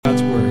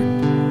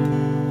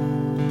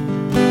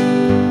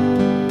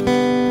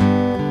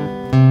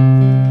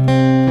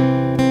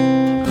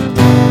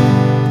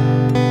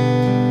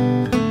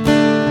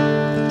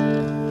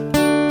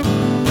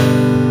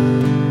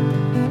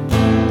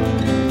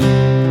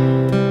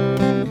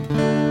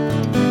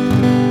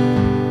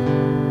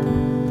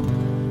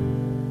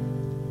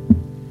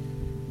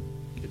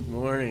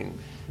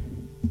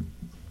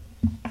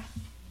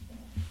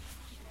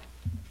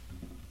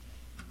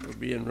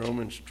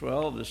Romans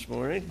 12 this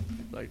morning.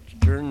 I'd like to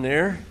turn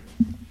there.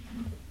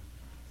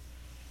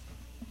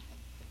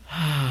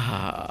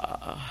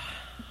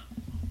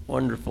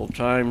 Wonderful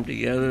time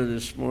together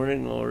this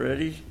morning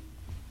already.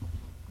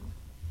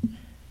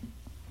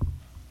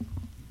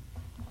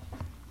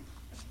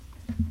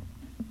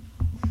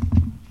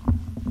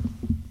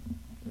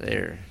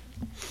 There.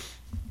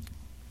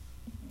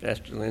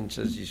 Pastor Lynn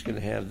says he's going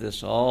to have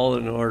this all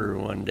in order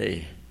one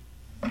day.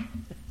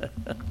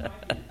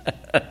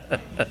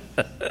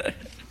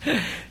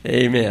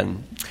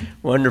 Amen.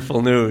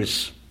 Wonderful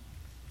news.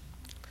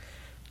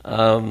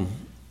 I've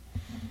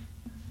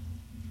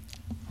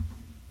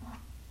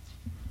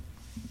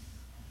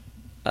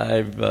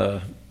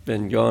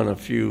been gone a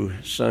few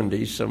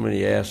Sundays.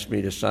 Somebody asked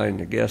me to sign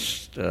the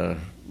guest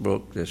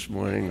book this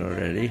morning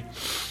already.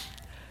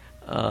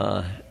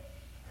 I'll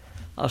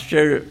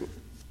share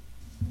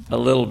a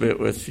little bit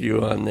with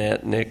you on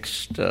that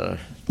next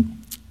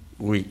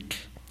week.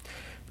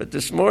 But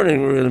this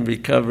morning we're going to be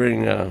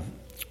covering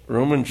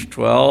Romans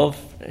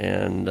 12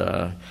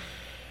 and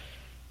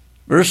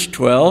verse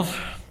 12,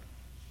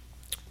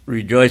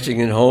 rejoicing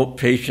in hope,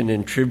 patient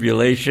in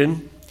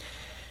tribulation,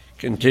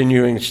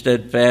 continuing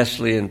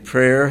steadfastly in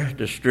prayer,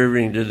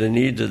 distributing to the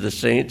needs of the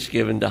saints,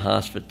 given to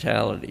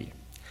hospitality.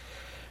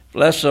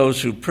 Bless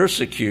those who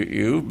persecute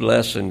you,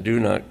 bless and do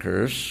not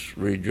curse.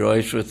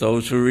 Rejoice with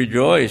those who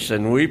rejoice,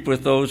 and weep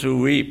with those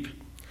who weep.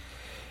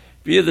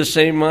 Be of the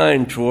same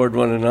mind toward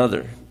one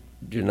another.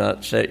 Do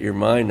not set your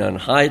mind on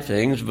high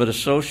things, but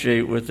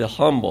associate with the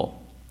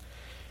humble.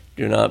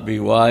 Do not be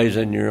wise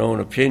in your own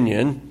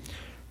opinion.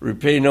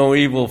 Repay no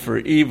evil for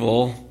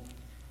evil.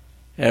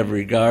 Have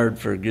regard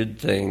for good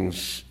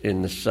things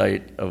in the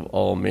sight of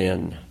all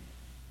men.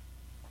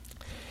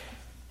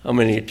 How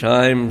many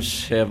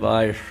times have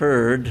I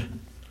heard,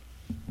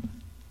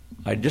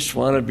 I just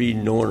want to be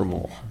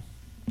normal.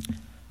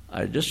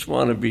 I just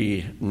want to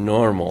be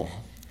normal.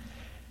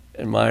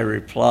 And my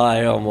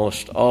reply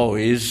almost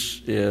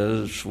always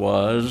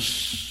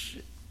was,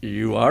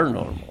 you are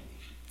normal.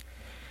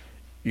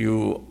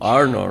 You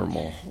are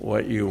normal.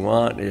 What you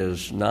want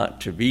is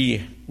not to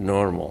be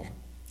normal.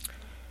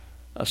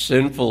 A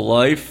sinful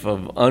life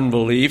of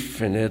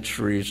unbelief and its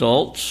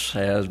results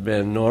has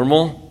been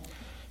normal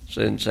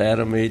since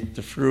Adam ate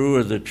the fruit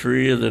of the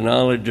tree of the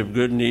knowledge of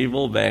good and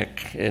evil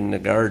back in the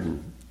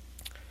garden.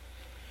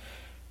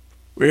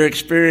 We're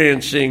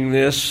experiencing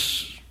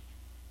this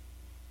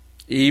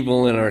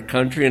evil in our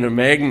country in a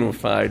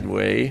magnified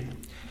way,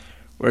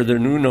 where the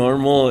new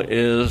normal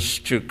is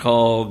to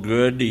call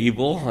good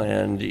evil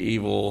and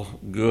evil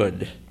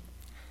good.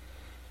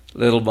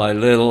 Little by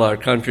little, our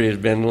country has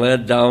been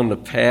led down the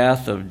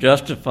path of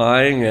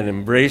justifying and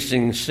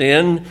embracing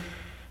sin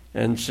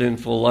and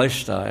sinful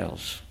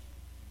lifestyles.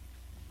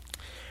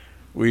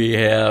 We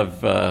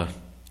have, my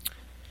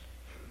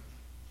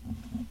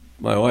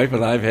wife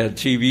and I have had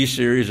TV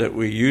series that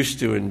we used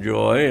to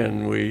enjoy,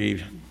 and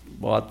we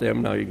bought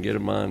them. Now you can get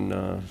them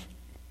on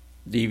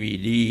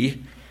DVD.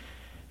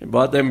 And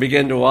bought them,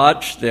 began to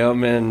watch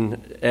them,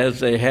 and as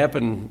they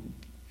happened,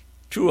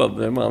 two of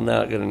them, I'm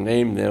not going to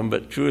name them,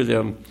 but two of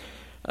them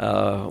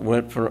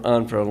went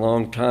on for a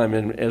long time.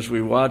 And as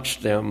we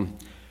watched them,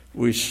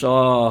 we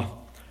saw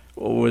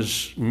what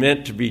was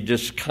meant to be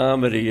just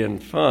comedy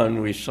and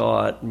fun. We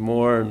saw it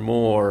more and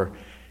more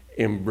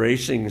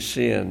embracing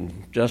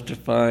sin,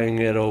 justifying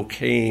it,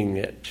 okaying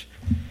it.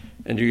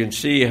 And you can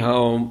see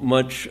how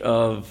much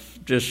of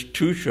just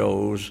two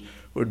shows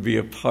would be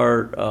a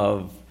part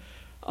of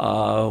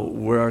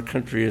where our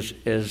country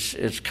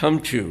is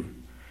come to,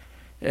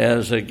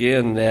 as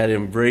again that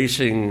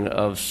embracing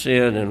of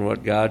sin and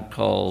what God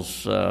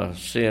calls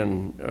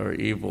sin or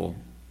evil.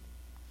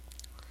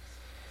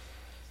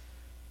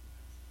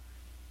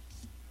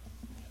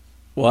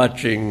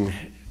 Watching,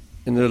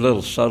 and the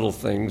little subtle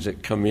things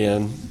that come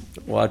in,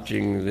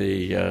 watching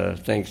the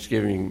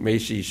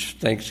Macy's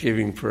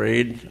Thanksgiving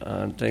Parade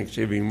on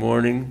Thanksgiving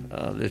morning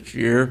this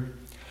year,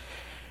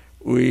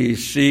 we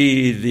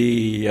see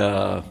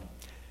the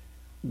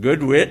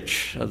Good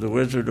Witch of the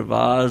Wizard of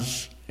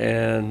Oz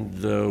and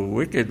the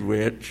Wicked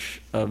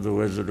Witch of the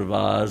Wizard of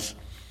Oz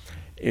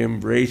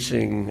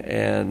embracing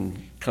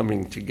and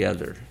coming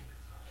together,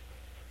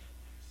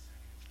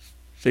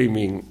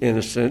 seeming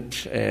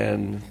innocent,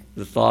 and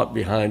the thought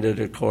behind it,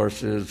 of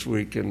course, is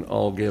we can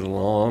all get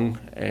along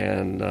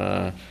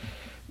and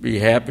be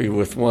happy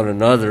with one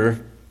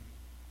another.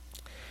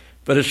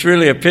 But it's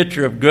really a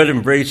picture of good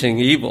embracing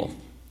evil.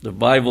 The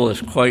Bible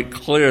is quite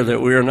clear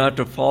that we are not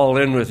to fall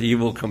in with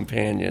evil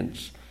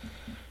companions,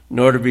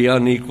 nor to be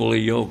unequally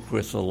yoked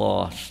with the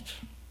lost.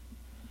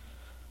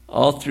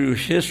 All through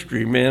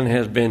history, man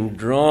has been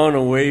drawn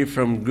away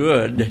from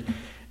good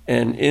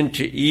and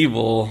into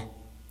evil,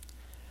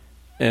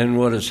 and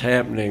what is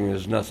happening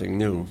is nothing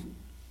new.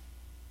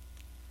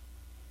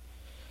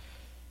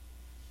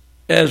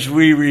 As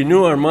we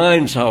renew our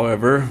minds,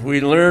 however,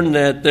 we learn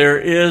that there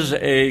is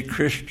a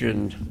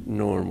Christian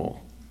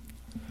normal,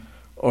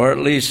 or at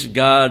least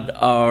God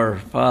our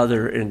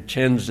Father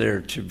intends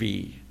there to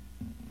be.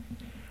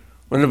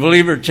 When the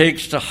believer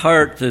takes to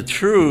heart the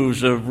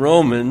truths of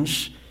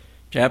Romans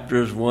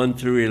chapters 1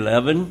 through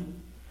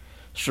 11,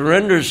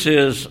 surrenders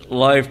his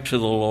life to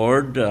the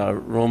Lord,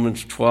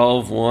 Romans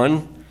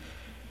 12:1,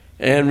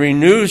 and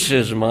renews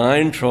his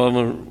mind,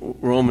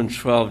 Romans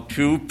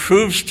 12:2,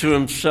 proves to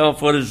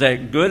himself what is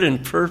that good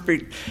and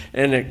perfect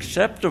and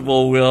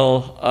acceptable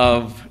will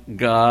of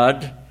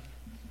God,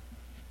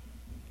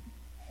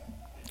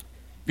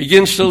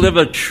 begins to live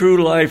a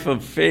true life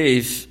of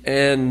faith,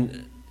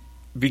 and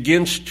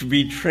begins to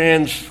be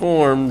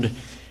transformed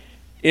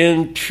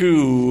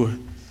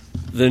into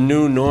the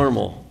new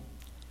normal.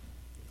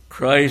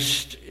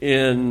 Christ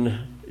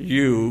in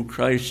you,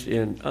 Christ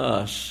in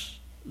us,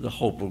 the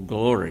hope of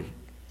glory.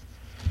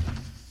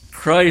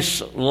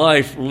 Christ's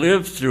life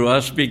lived through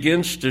us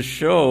begins to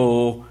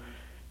show,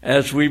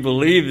 as we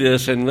believe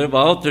this and live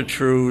out the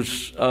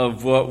truths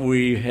of what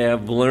we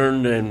have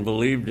learned and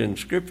believed in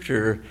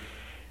Scripture,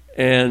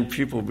 and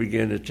people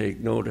begin to take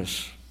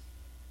notice.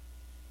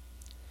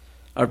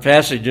 Our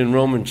passage in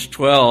Romans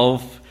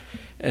 12,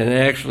 and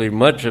actually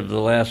much of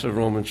the last of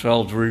Romans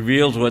 12,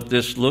 reveals what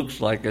this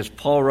looks like as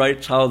Paul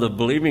writes how the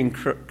believing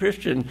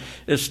Christian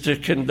is to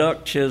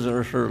conduct his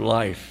or her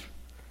life.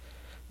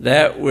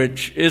 That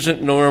which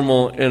isn't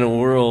normal in a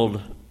world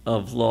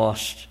of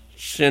lost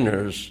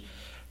sinners,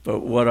 but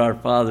what our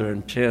Father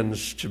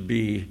intends to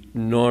be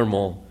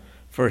normal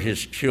for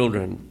his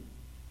children.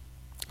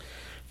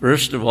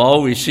 First of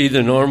all, we see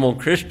the normal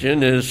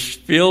Christian is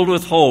filled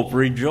with hope,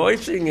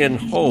 rejoicing in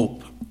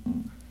hope.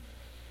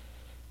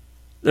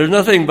 There's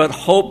nothing but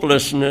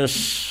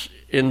hopelessness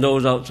in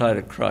those outside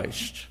of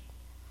Christ.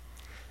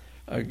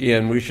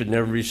 Again, we should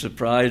never be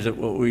surprised at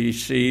what we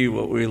see,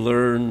 what we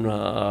learn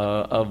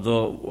of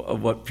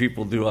what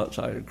people do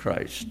outside of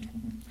Christ.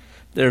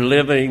 They're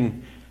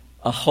living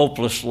a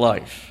hopeless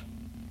life.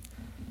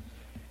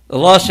 The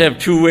lost have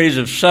two ways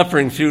of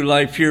suffering through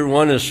life here.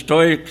 One is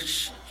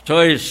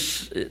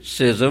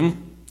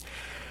stoicism,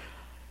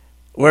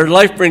 where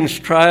life brings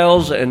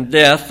trials and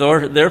death,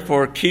 or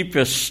therefore keeping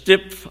a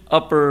stiff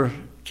upper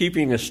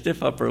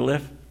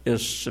lip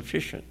is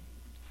sufficient.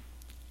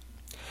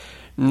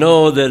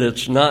 Know that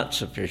it's not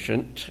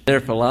sufficient.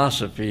 Their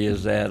philosophy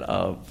is that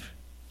of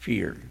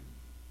fear.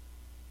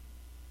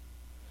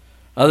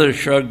 Others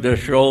shrug their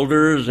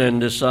shoulders and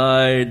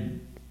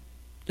decide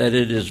that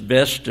it is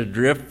best to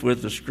drift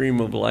with the stream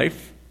of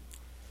life,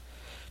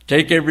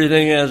 take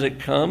everything as it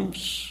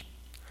comes,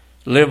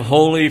 live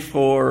wholly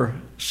for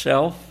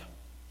self,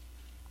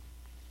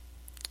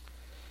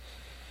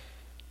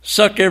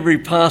 suck every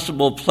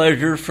possible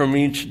pleasure from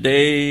each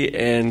day,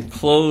 and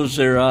close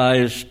their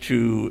eyes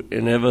to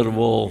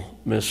inevitable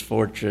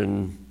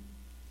misfortune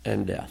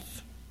and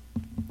death.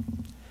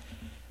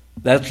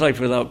 That's life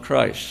without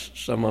Christ.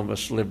 Some of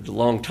us lived a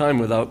long time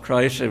without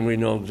Christ, and we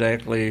know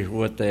exactly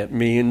what that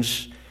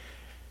means.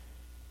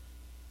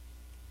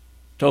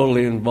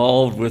 Totally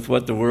involved with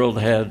what the world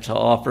had to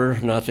offer,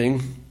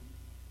 nothing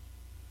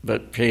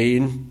but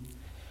pain.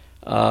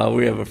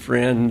 We have a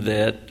friend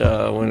that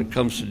when it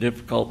comes to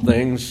difficult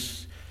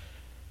things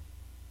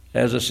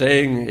has a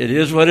saying, it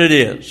is what it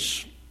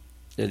is.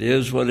 It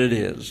is what it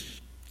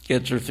is.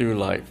 Gets her through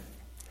life.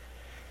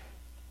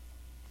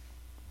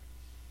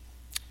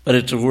 But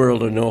it's a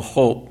world of no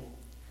hope.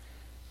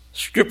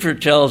 Scripture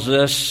tells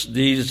us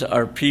these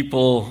are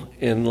people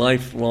in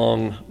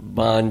lifelong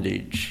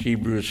bondage.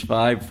 Hebrews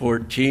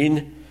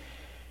 5:14.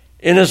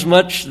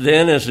 Inasmuch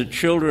then as the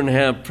children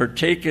have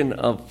partaken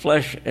of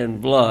flesh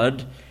and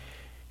blood,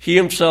 he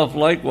himself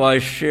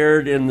likewise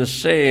shared in the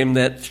same,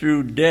 that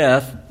through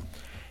death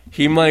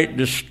he might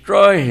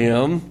destroy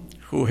him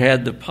who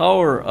had the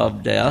power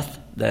of death,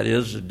 that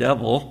is, the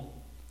devil,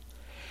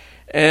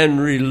 and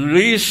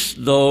release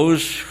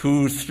those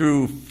who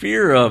through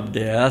fear of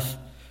death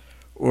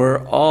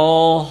were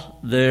all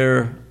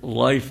their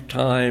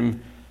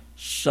lifetime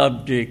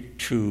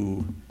subject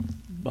to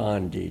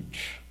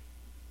bondage.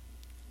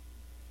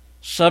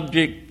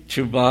 Subject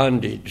to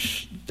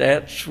bondage.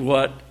 That's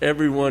what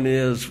everyone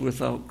is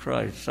without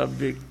Christ.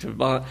 Subject to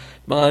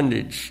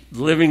bondage,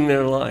 living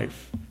their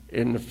life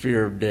in the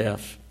fear of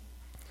death.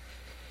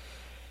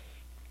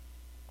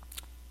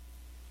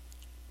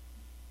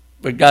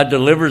 But God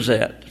delivers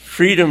that.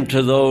 Freedom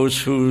to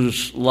those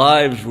whose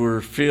lives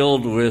were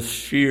filled with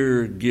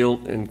fear,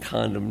 guilt, and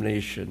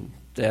condemnation.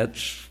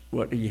 That's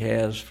what he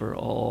has for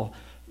all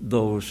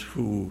those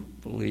who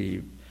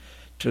believe.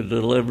 To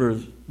deliver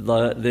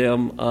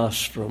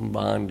us from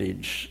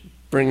bondage.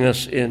 Bring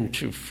us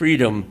into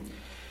freedom.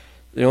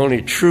 The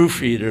only true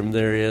freedom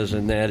there is,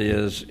 and that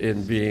is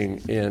in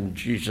being in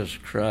Jesus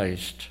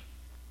Christ.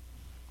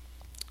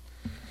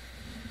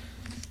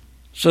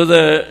 So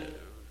the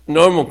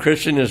normal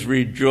Christian is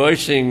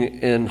rejoicing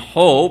in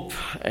hope,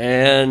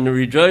 and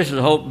rejoices in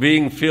hope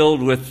being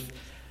filled with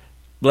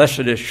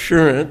blessed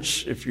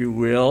assurance, if you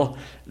will.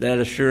 That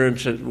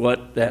assurance is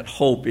what that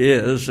hope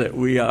is, that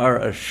we are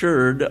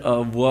assured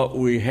of what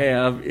we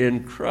have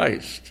in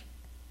Christ.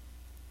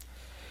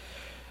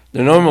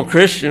 The normal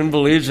Christian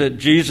believes that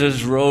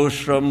Jesus rose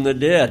from the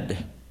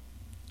dead.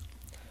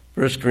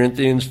 1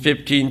 Corinthians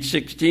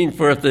 15:16,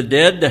 for if the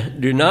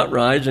dead do not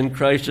rise and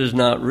Christ is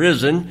not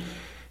risen,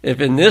 if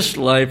in this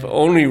life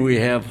only we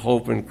have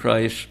hope in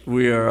Christ,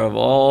 we are of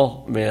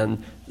all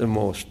men the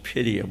most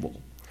pitiable.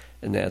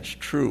 And that's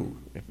true.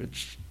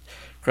 If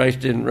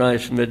Christ didn't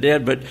rise from the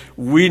dead, but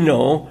we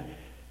know,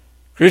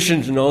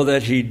 Christians know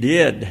that he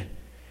did.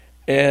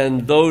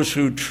 And those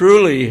who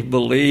truly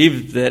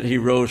believe that he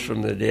rose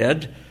from the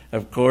dead,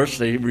 of course,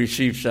 they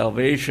receive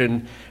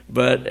salvation.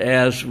 But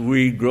as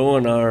we grow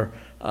in our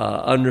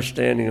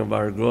understanding of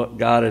our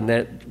God, and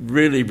that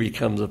really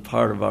becomes a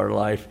part of our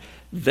life,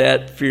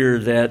 that fear,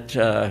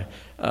 that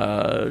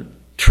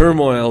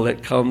turmoil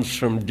that comes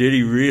from did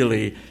he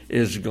really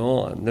is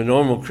gone. The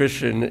normal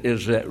Christian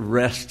is at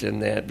rest in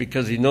that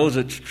because he knows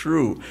it's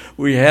true.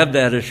 We have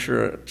that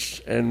assurance,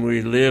 and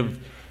we live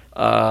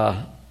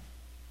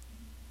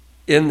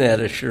in that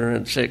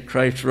assurance that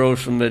Christ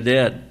rose from the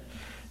dead.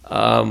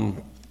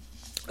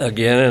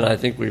 Again, and I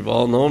think we've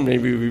all known,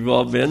 maybe we've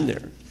all been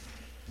there,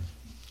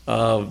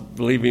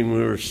 believing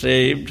we were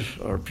saved,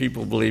 or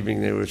people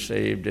believing they were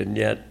saved, and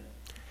yet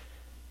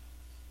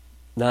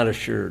not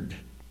assured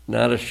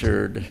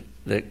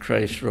that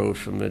Christ rose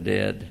from the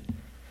dead.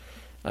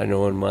 I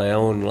know in my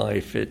own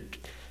life it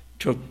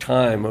took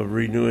time of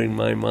renewing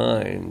my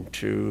mind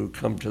to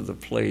come to the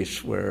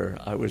place where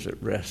I was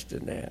at rest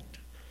in that.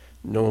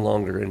 No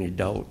longer any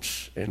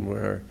doubts in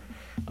where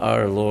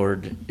our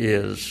Lord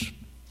is.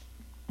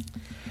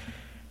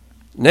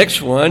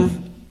 Next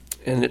one,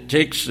 and it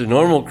takes the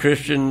normal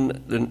Christian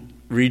that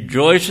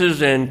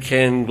rejoices and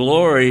can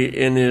glory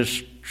in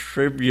his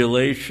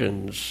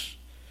tribulations,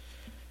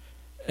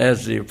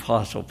 as the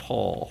Apostle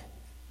Paul.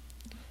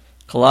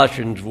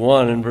 Colossians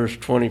 1 and verse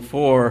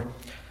 24,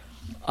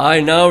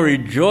 I now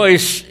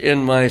rejoice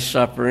in my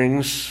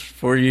sufferings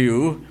for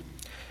you,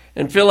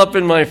 and fill up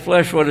in my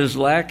flesh what is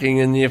lacking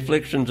in the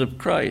afflictions of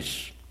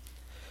Christ,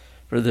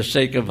 for the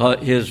sake of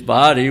his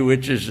body,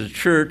 which is the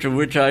church, of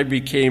which I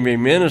became a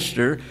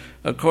minister,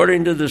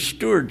 according to the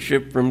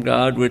stewardship from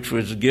God which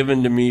was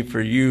given to me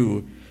for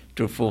you,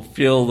 to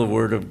fulfill the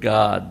word of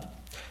God.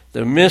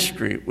 The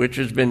mystery which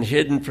has been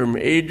hidden from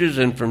ages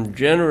and from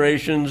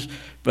generations,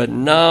 but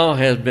now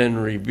has been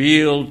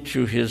revealed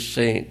to his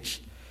saints.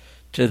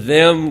 To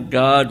them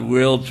God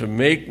willed to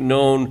make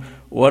known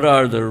what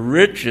are the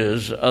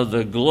riches of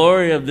the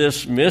glory of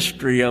this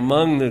mystery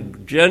among the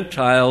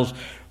Gentiles,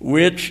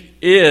 which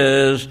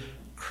is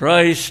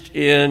Christ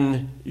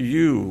in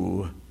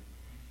you,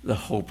 the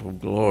hope of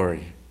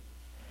glory.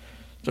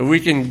 So we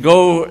can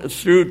go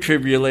through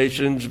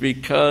tribulations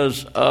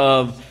because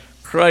of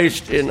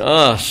Christ in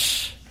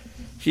us.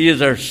 He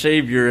is our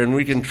Savior, and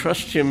we can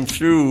trust him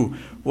through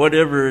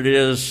whatever it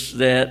is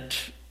that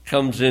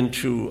comes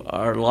into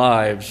our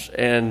lives.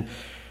 And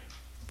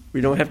we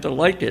don't have to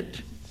like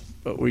it,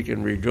 but we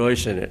can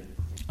rejoice in it.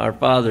 Our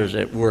Father's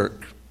at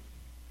work.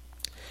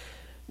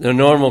 The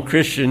normal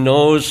Christian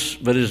knows,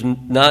 but is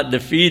not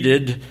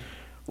defeated,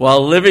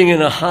 while living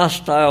in a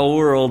hostile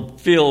world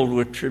filled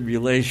with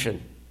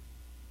tribulation.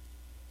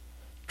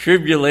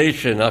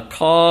 Tribulation, a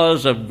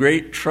cause of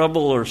great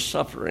trouble or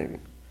suffering.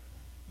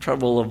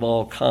 Trouble of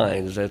all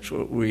kinds. That's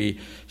what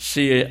we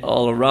see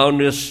all around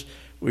us.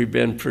 We've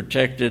been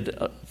protected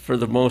for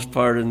the most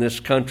part in this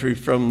country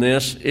from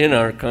this, in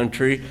our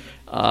country.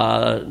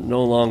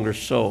 No longer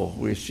so.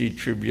 We see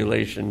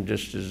tribulation,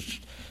 just as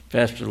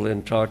Pastor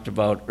Lynn talked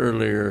about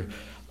earlier,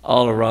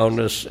 all around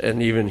us,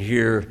 and even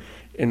here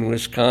in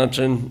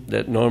Wisconsin,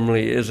 that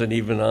normally isn't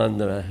even on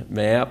the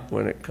map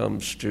when it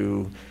comes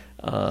to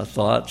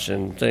thoughts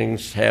and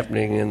things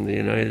happening in the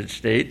United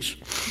States.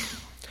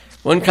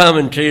 One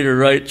commentator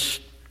writes,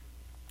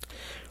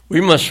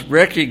 we must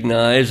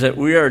recognize that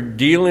we are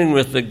dealing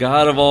with the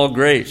God of all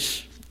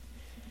grace.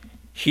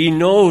 He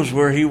knows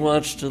where he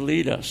wants to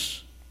lead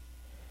us,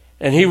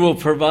 and he will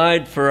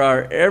provide for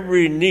our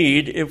every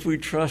need if we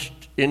trust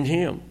in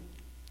him.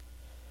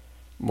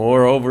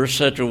 Moreover,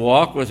 such a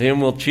walk with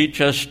him will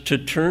teach us to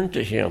turn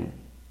to him,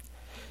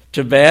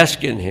 to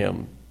bask in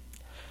him.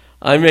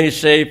 I may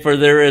say, for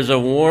there is a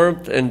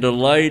warmth and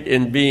delight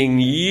in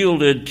being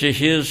yielded to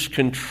his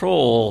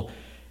control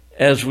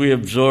as we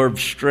absorb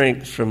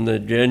strength from the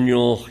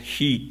genuine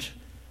heat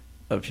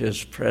of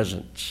his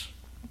presence.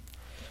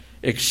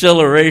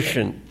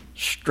 Exhilaration,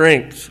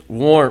 strength,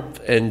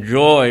 warmth, and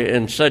joy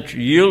in such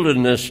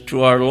yieldedness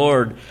to our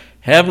Lord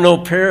have no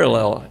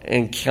parallel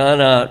and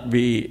cannot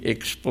be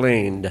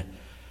explained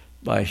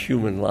by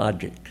human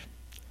logic.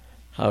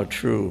 How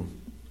true.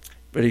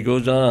 But he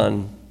goes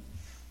on.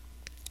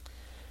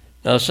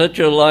 Now, such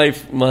a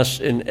life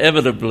must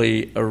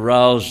inevitably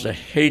arouse the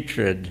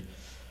hatred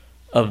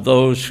of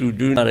those who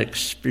do not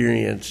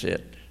experience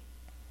it.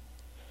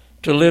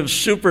 To live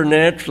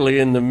supernaturally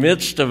in the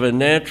midst of a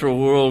natural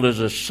world is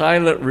a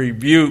silent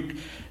rebuke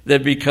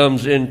that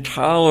becomes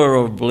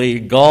intolerably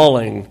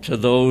galling to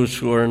those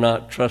who are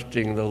not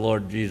trusting the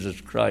Lord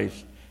Jesus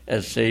Christ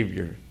as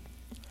Savior.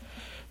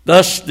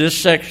 Thus, this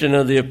section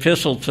of the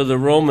epistle to the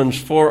Romans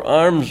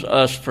forearms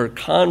us for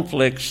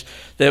conflicts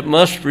that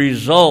must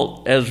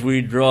result as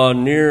we draw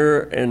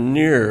nearer and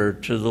nearer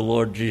to the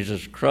Lord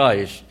Jesus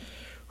Christ,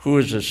 who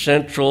is the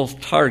central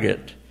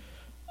target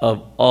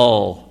of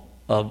all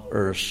of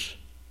earth's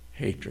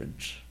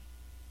hatreds.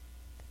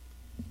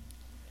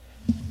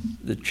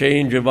 The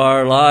change of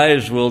our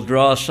lives will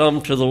draw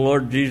some to the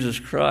Lord Jesus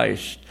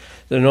Christ.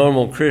 The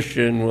normal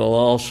Christian will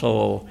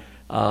also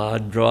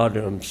draw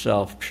to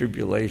himself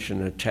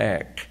tribulation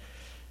attack,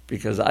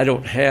 because I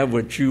don't have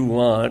what you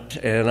want,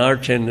 and our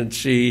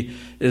tendency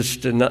is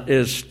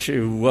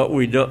to what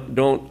we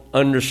don't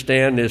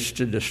understand is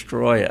to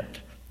destroy it.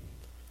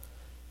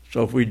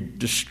 So if we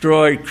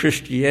destroy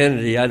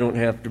Christianity, I don't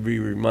have to be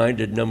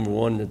reminded, number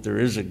one, that there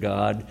is a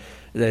God,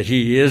 that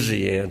He is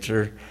the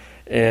answer,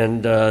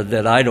 and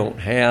that I don't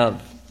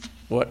have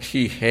what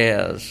He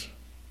has.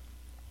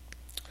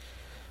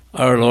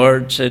 Our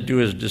Lord said to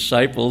His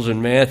disciples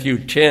in Matthew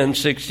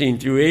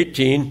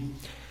 10:16-18,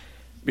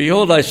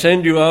 "Behold, I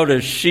send you out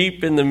as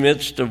sheep in the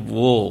midst of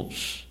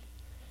wolves.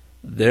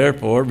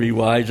 Therefore be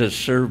wise as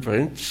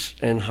serpents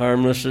and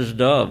harmless as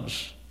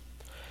doves.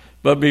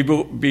 But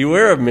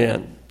beware of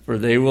men, for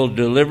they will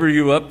deliver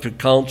you up to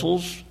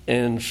councils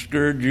and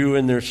scourge you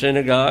in their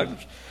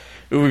synagogues.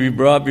 You will be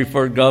brought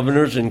before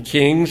governors and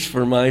kings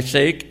for my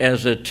sake,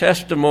 as a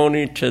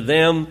testimony to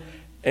them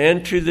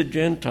and to the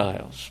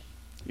Gentiles."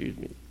 Excuse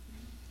me.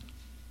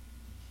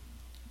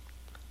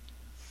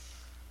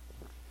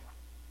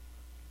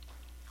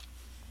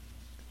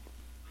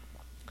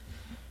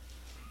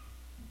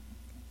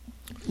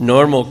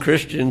 Normal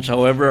Christians,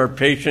 however, are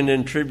patient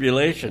in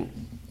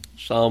tribulation.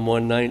 Psalm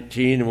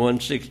 119 and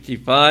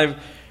 165,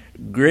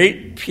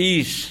 "Great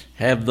peace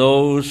have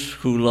those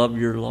who love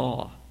your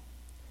law,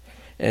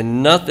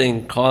 and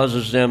nothing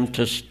causes them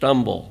to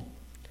stumble.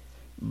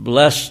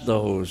 Bless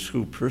those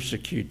who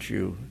persecute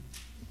you."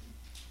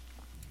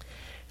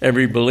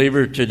 Every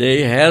believer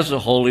today has a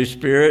Holy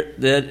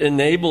Spirit that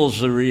enables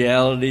the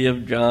reality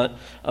of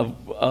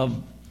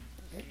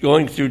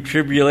going through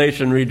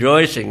tribulation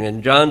rejoicing.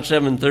 In John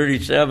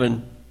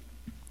 7:37,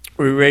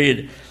 we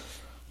read,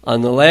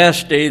 "On the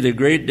last day, the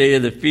great day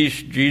of the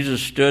feast,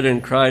 Jesus stood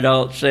and cried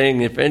out,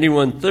 saying, 'If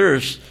anyone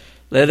thirsts,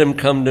 let him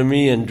come to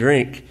me and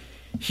drink.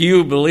 He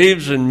who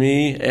believes in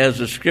me, as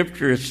the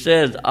Scripture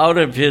says, out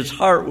of his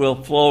heart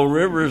will flow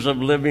rivers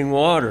of living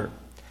water.'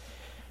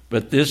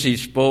 But this he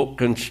spoke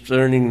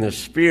concerning the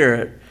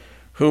Spirit,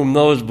 whom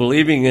those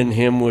believing in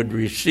him would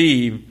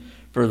receive,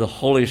 for the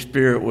Holy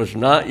Spirit was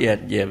not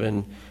yet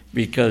given,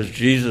 because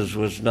Jesus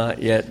was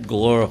not yet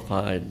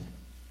glorified."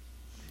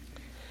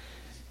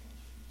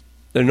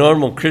 The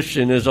normal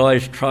Christian is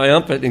always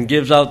triumphant and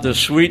gives out the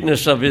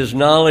sweetness of his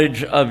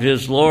knowledge of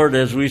his Lord,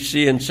 as we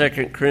see in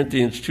 2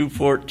 Corinthians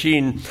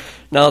 2:14.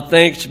 "Now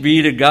thanks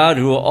be to God,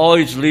 who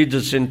always leads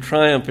us in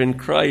triumph in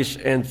Christ,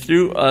 and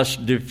through us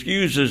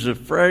diffuses the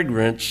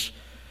fragrance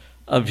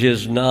of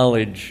His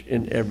knowledge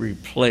in every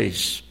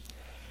place."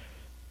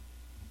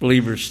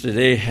 Believers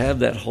today have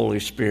that Holy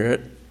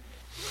Spirit,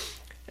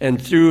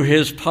 and through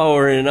His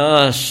power in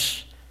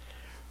us,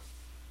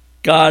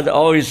 God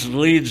always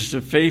leads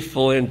the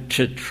faithful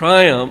into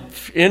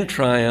triumph in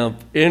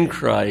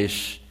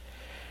Christ,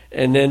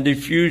 and then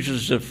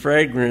diffuses the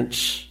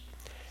fragrance.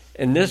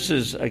 And this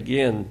is,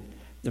 again,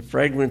 the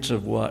fragrance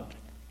of what?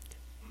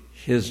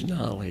 His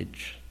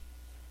knowledge.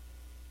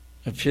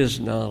 Of His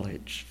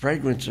knowledge.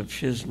 Fragrance of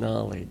His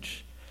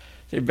knowledge.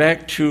 They're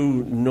back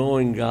to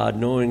knowing God,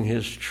 knowing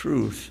His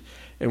truth,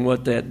 and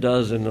what that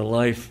does in the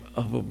life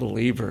of a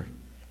believer.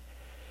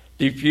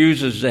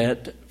 Diffuses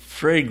that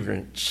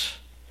fragrance,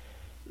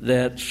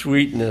 that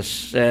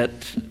sweetness,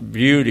 that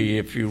beauty,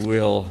 if you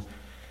will,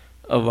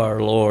 of our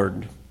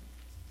Lord.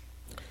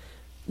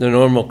 The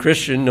normal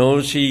Christian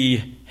knows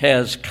he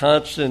has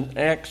constant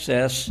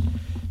access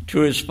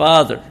to his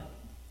Father.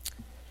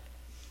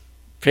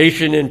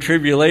 Patient in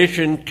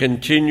tribulation,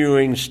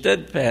 continuing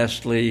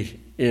steadfastly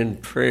in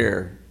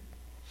prayer.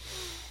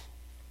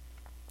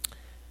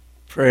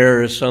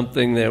 Prayer is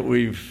something that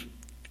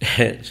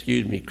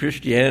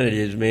Christianity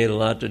has made a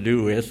lot to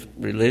do with.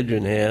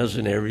 Religion has,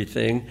 and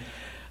everything.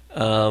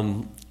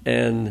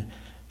 And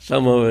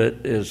some of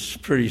it is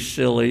pretty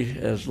silly,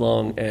 as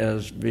long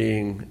as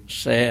being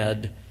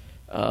sad,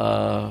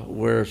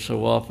 where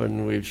so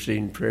often we've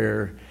seen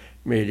prayer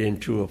made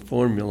into a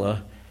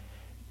formula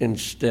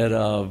instead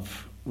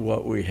of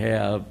what we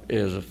have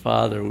is a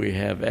Father we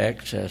have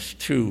access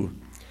to.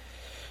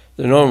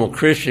 The normal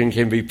Christian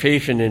can be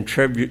patient in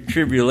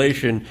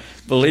tribulation,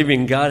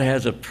 believing God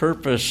has a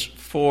purpose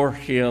for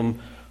him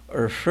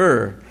or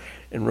her.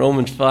 In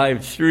Romans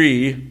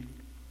 5:3,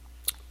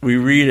 we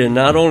read, "And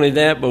not only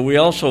that, but we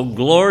also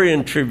glory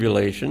in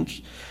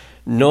tribulations,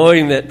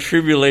 knowing that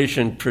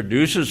tribulation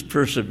produces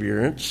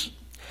perseverance,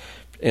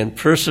 and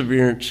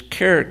perseverance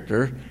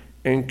character,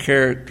 and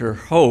character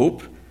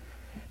hope.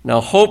 Now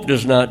hope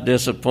does not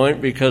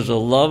disappoint, because the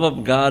love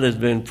of God has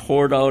been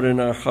poured out in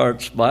our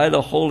hearts by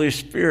the Holy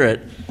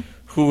Spirit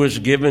who was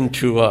given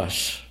to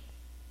us."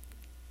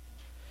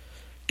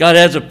 God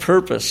has a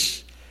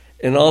purpose,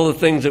 In all the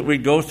things that we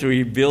go through,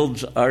 he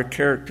builds our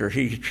character.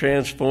 He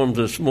transforms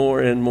us more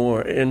and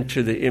more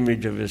into the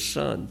image of his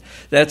Son.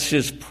 That's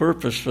his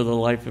purpose for the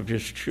life of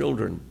his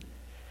children.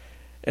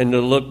 And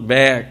to look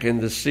back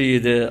and to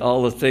see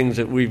all the things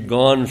that we've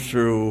gone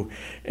through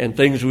and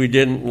things we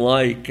didn't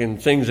like and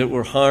things that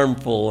were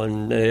harmful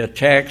and the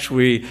attacks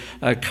we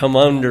come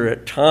under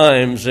at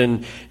times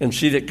and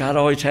see that God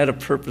always had a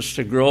purpose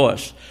to grow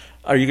us.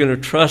 Are you going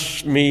to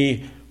trust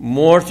me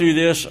more through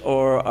this,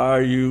 or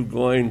are you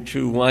going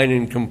to whine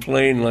and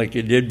complain like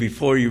you did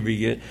before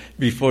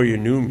you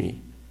knew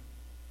me?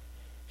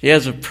 He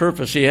has a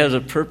purpose. He has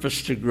a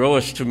purpose to grow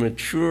us, to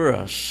mature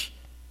us,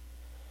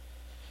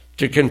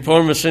 to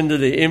conform us into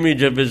the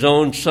image of his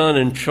own Son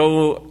and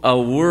show a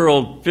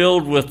world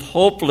filled with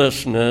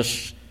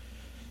hopelessness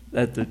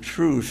that the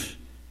truth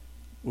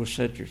will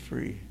set you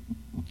free.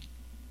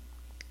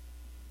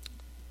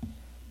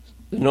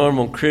 The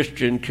normal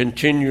Christian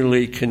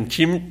continually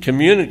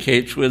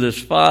communicates with his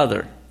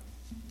Father.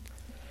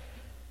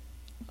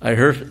 I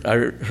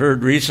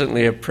heard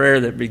recently a prayer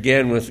that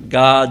began with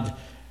God,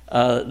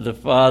 the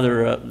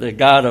Father, the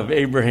God of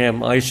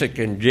Abraham, Isaac,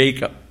 and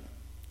Jacob.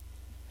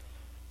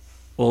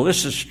 Well,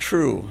 this is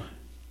true.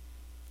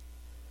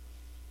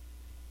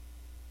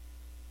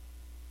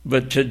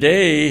 But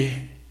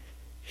today,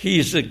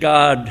 he's the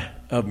God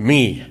of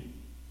me.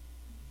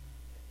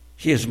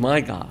 He is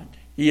my God.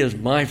 He is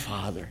my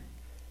Father.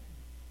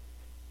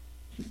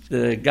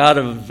 The God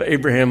of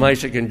Abraham,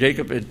 Isaac, and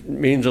Jacob, it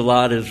means a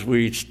lot as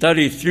we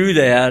study through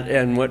that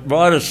and what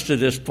brought us to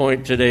this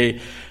point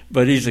today.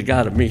 But he's the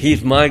God of me.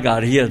 He's my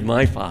God. He is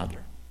my Father.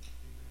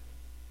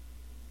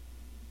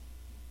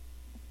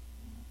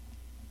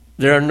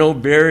 There are no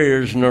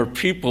barriers nor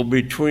people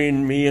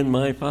between me and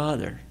my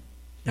Father.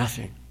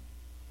 Nothing.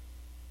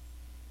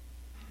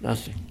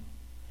 Nothing.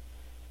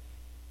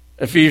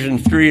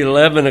 Ephesians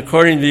 3:11,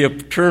 according to the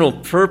eternal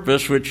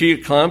purpose which he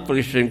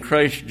accomplished in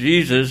Christ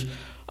Jesus,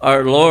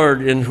 our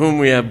Lord, in whom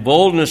we have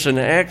boldness and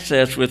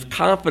access with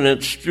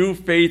confidence through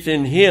faith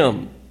in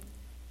him.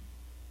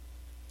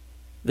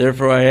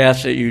 Therefore I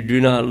ask that you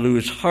do not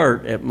lose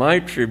heart at my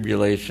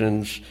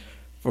tribulations,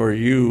 for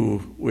you,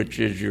 which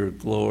is your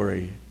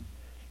glory.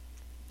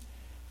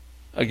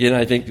 Again,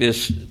 I think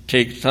this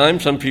takes time.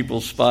 Some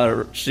people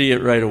see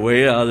it right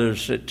away.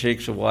 Others, it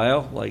takes a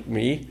while, like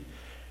me,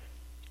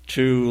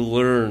 to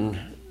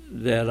learn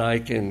that I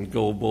can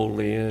go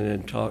boldly in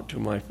and talk to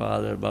my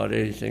Father about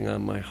anything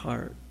on my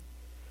heart.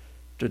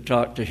 To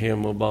talk to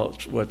him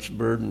about what's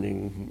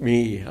burdening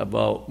me,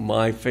 about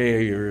my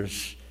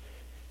failures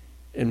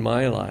in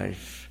my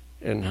life,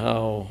 and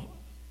how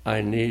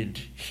I need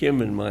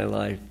him in my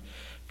life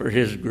for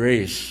his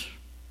grace.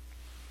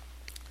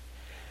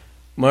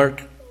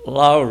 Mark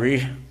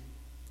Lowry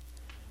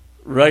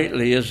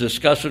rightly is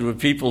disgusted with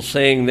people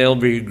saying they'll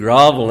be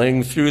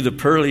groveling through the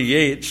pearly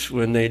gates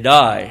when they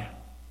die.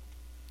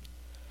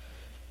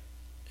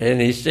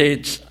 And he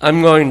states,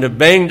 I'm going to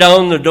bang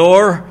down the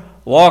door,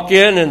 walk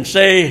in and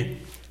say,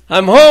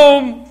 I'm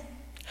home.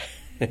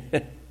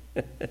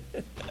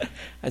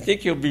 I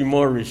think he'll be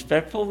more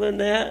respectful than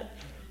that.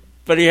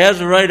 But he has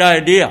the right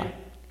idea.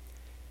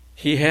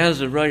 He has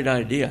the right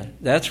idea.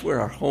 That's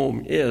where our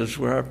home is,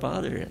 where our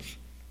Father is.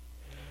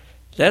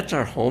 That's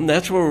our home.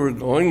 That's where we're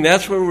going.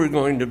 That's where we're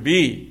going to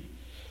be.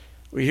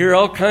 We hear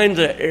all kinds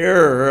of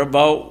error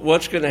about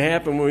what's going to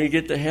happen when we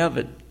get to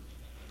heaven.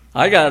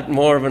 I got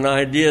more of an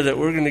idea that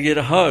we're going to get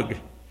a hug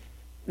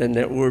than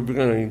that we're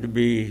going to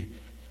be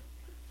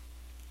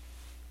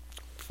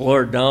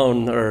floored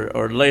down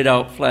or laid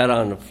out flat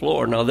on the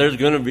floor. Now, there's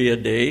going to be a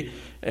day,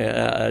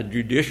 a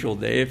judicial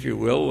day, if you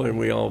will, when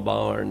we all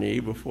bow our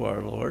knee before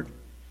our Lord.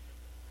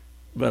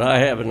 But I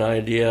have an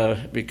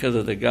idea, because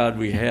of the God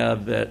we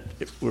have, that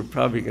we're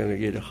probably going to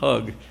get a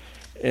hug.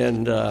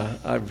 And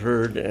I've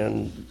heard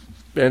and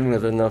been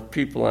with enough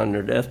people on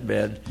their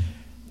deathbed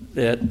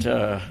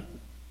that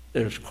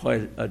there's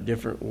quite a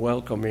different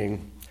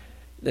welcoming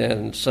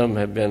than some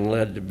have been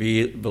led to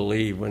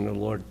believe when the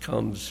Lord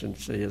comes and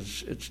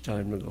says it's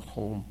time to go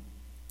home,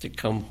 to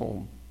come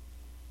home.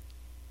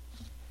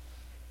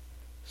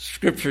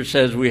 Scripture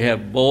says we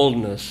have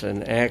boldness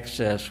and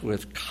access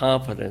with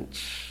confidence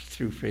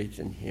through faith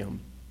in him.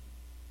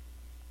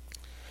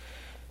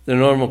 The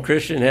normal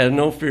Christian has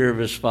no fear of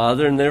his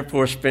Father and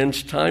therefore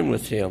spends time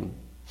with him.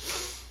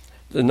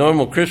 The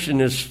normal Christian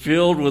is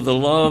filled with the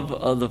love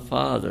of the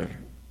Father,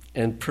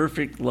 and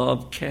perfect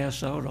love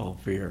casts out all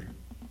fear.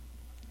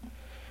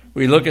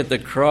 We look at the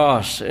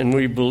cross and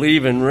we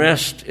believe and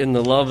rest in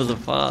the love of the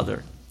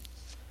Father.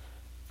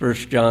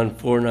 1 John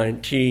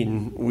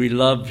 4:19, we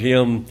love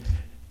him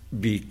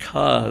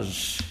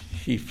because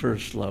he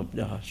first loved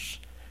us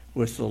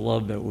with the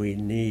love that we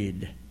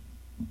need.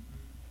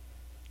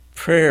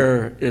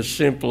 Prayer is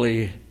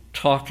simply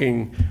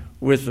talking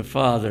with the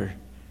Father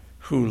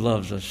who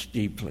loves us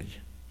deeply.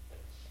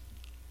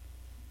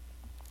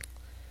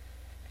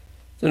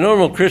 The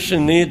normal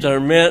Christian needs are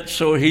met,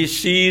 so he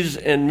sees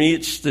and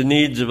meets the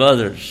needs of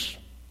others,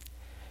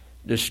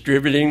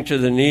 distributing to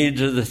the needs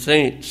of the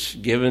saints,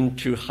 given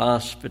to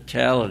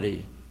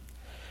hospitality.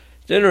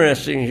 It's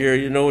interesting here,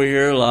 we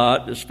hear a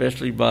lot,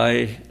 especially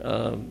by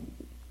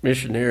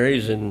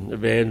missionaries and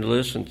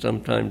evangelists and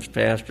sometimes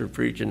pastor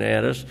preaching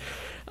at us,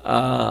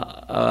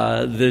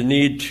 the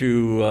need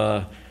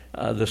to,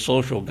 the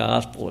social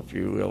gospel, if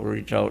you will,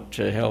 reach out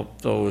to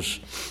help those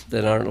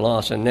that aren't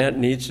lost. And that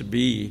needs to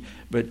be,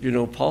 but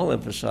Paul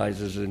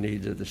emphasizes the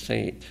needs of the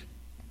saint.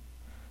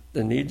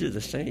 The needs of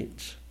the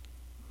saints.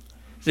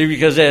 See,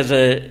 because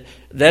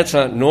that's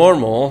not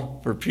normal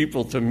for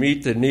people to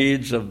meet the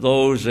needs of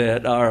those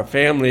that are a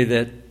family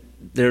that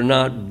they're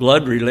not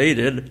blood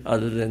related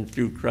other than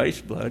through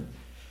Christ's blood.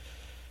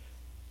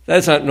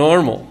 That's not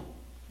normal.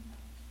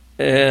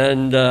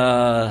 And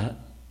how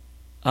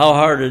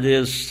hard it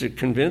is to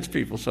convince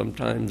people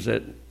sometimes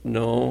that,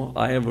 no,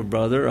 I have a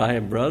brother, I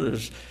have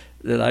brothers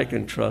that I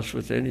can trust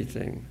with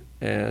anything,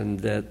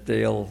 and that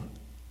they'll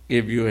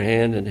give you a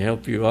hand and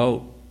help you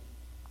out.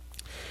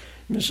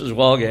 Mrs.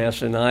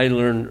 Walgass and I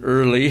learned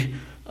early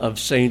of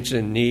saints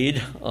in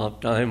need,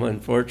 oftentimes,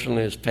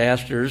 unfortunately, as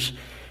pastors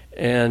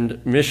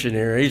and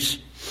missionaries.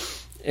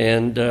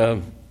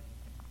 And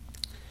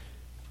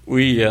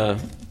we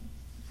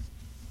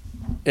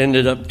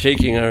ended up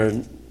taking our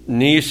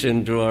niece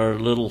into our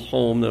little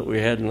home that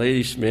we had in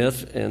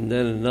Ladysmith, and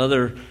then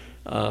another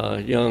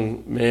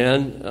young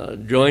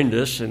man joined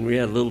us, and we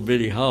had a little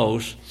bitty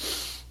house.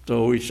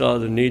 So we saw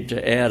the need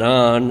to add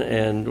on,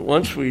 and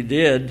once we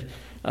did,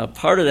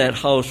 part of that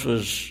house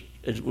was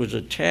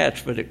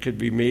attached, but it could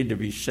be made to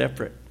be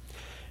separate.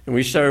 And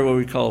we started what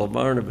we call a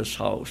Barnabas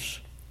house.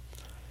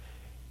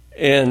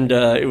 And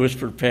it was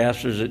for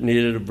pastors that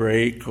needed a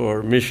break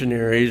or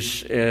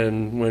missionaries.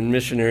 And when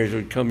missionaries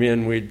would come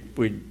in, we'd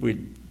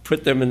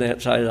put them in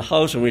that side of the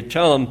house, and we'd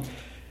tell them,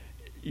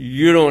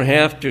 you don't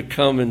have to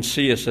come and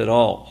see us at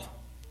all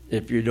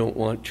if you don't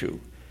want to.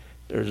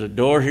 There's a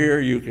door here.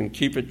 You can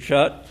keep it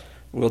shut.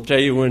 We'll tell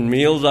you when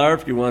meals are.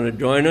 If you want to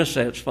join us,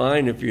 that's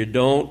fine. If you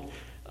don't,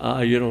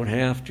 you don't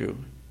have to.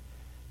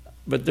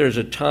 But there's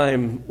a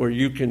time where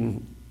you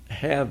can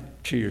have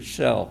to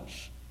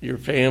yourselves, your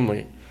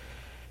family.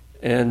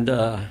 And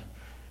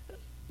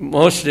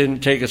most didn't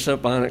take us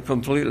up on it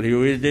completely.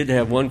 We did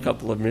have one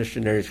couple of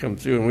missionaries come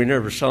through, and we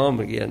never saw them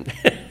again.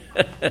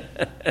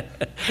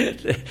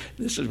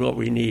 This is what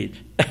we need.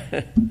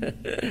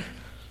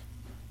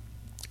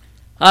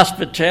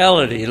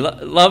 Hospitality,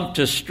 love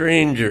to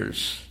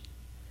strangers.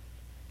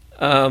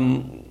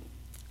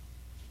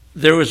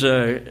 There was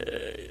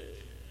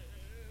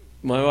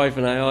my wife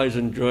and I always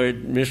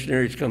enjoyed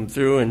missionaries come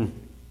through, and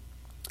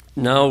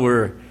now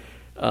we're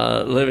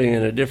living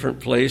in a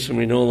different place, and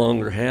we no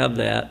longer have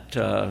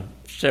that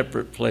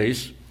separate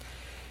place.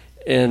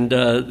 And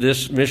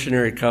this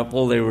missionary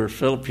couple, they were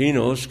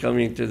Filipinos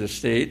coming to the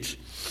States,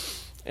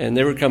 and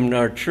they were coming to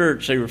our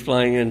church. They were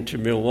flying into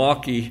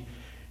Milwaukee,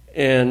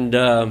 and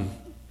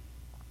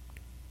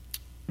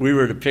we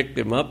were to pick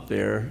them up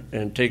there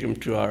and take them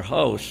to our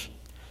house.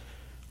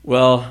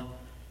 Well,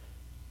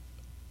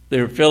 they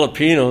were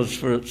Filipinos,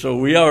 so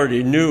we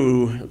already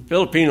knew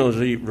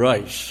Filipinos eat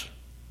rice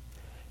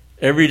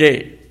every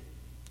day,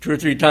 2 or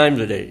 3 times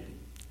a day.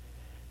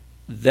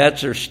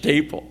 That's their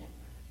staple.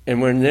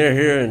 And when they're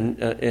here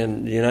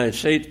in the United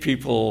States,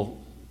 people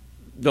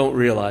don't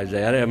realize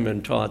that, haven't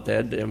been taught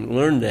that, they haven't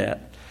learned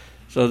that.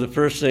 So the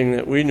first thing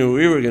that we knew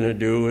we were going to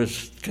do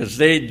was, because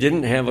they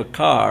didn't have a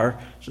car,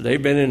 so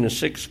they've been in the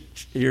 6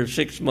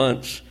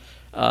 months,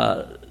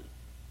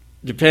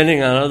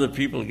 depending on other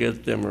people to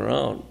get them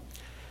around.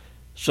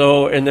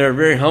 So, and they're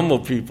very humble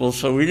people,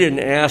 so we didn't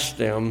ask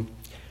them.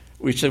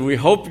 We said, we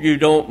hope you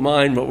don't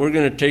mind, but we're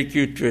going to take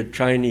you to a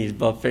Chinese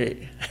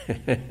buffet.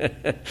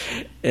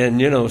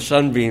 And,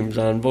 sunbeams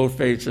on both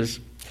faces.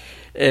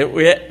 And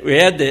we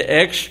had the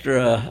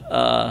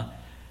extra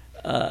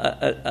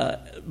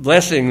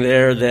blessing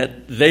there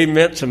that they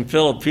met some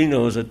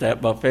Filipinos at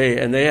that buffet,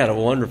 and they had a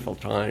wonderful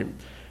time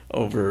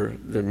over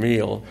the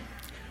meal.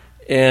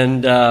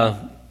 And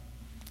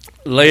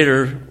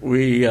later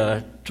we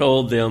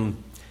told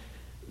them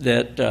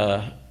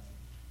that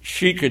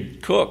she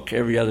could cook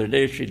every other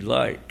day if she'd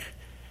like.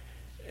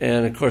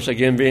 And, of course,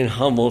 again, being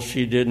humble,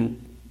 she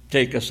didn't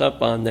take us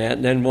up on that.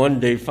 And then one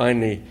day,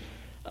 finally,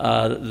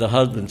 the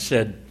husband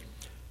said,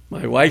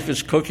 my wife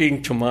is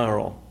cooking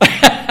tomorrow.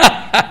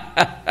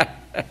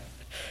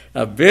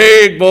 A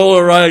big bowl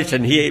of rice,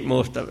 and he ate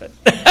most of it.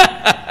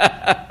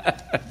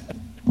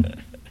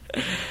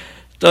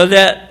 So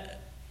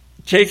that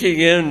taking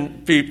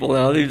in people,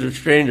 now these are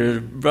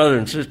strangers, brother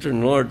and sister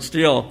in the Lord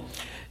still,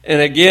 and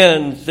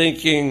again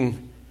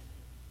thinking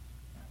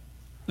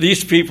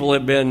these people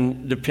have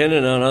been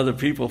dependent on other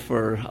people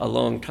for a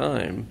long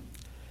time,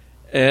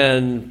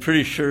 and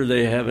pretty sure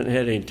they haven't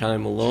had any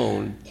time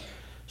alone.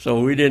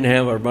 So we didn't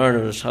have our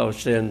Barnabas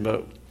house then,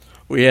 but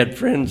we had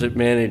friends that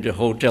managed a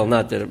hotel.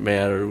 Not that it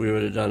mattered, we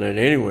would have done it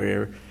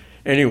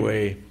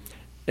anyway.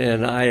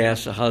 And I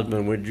asked the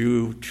husband, would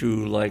you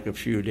two like a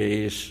few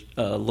days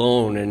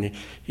alone? And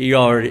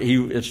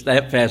it's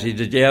that fast. He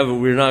said, yeah, but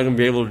we're not going to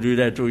be able to do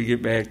that till we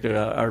get back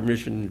to our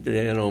mission,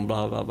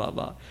 blah, blah, blah,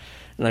 blah.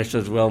 And I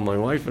said, well, my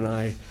wife and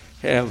I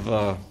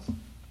have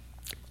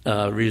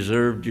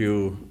reserved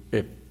you,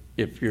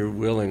 if you're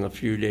willing, a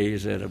few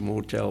days at a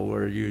motel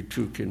where you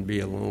two can be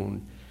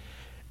alone.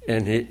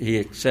 And he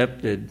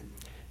accepted.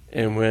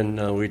 And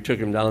when we took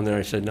him down there,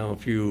 I said, now,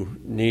 if you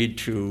need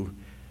to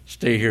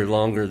stay here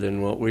longer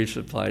than what we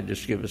supplied,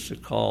 just give us a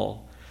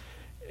call.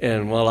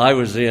 And while I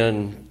was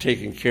in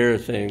taking care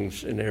of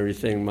things and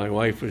everything, my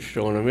wife was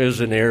showing him. It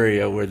was an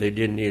area where they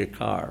didn't need a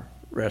car,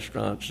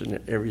 restaurants and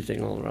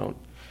everything all around.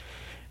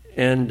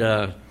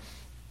 And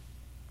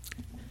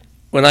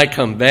when I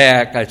come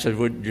back, I said,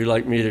 would you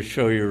like me to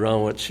show you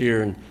around what's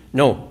here? And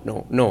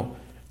no.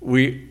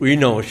 We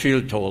know.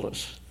 Sheila told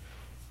us.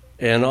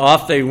 And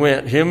off they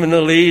went, him in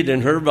the lead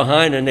and her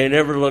behind, and they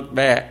never looked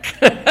back.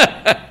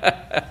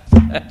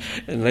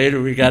 And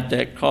later we got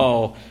that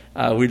call,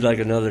 we'd like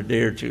another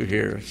day or two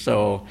here.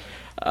 So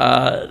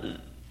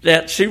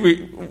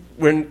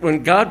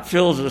when God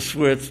fills us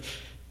with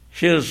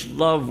His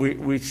love,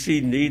 we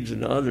see needs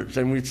in others,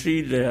 and we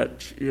see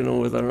that,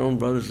 with our own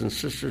brothers and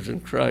sisters in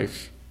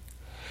Christ.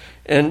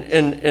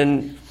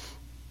 And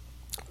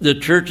the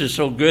church is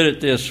so good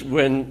at this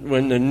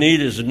when the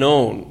need is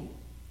known.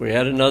 We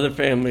had another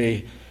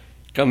family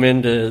come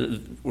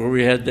into where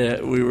we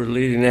were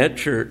leading that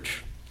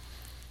church,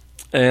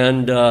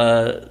 and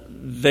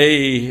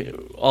they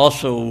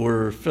also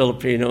were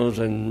Filipinos,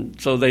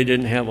 and so they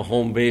didn't have a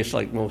home base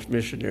like most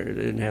missionaries.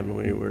 They didn't have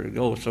anywhere to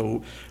go.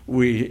 So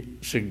we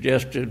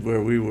suggested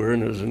where we were,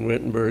 and it was in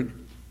Wittenberg.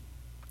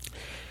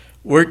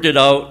 Worked it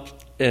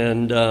out,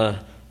 and I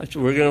said,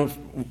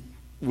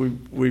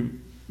 we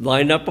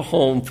lined up a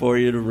home for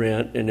you to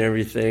rent and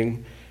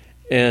everything,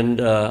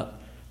 and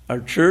our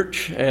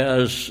church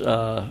is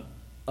going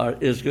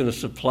to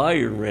supply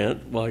your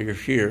rent while you're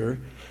here,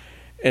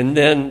 and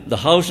then the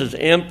house is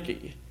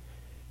empty,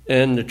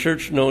 and the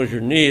church knows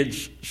your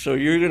needs, so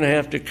you're going to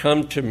have to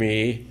come to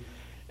me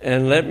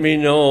and let me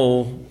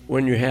know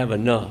when you have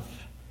enough.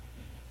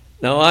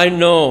 Now I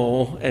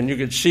know, and you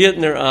could see it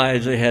in their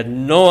eyes, they had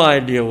no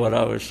idea what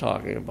I was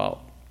talking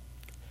about.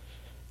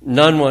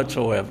 None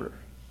whatsoever.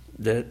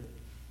 That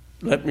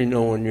let me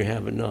know when you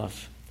have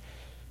enough.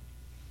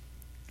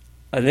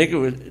 I think it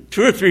was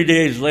 2 or 3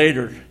 days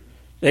later,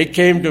 they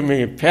came to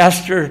me,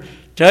 Pastor,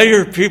 tell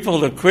your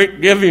people to quit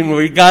giving.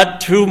 We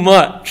got too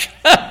much.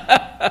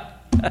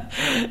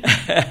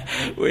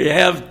 We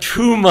have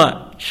too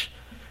much.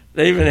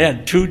 They even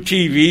had 2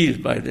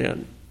 TVs by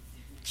then.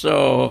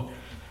 So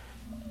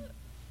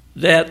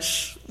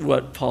that's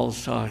what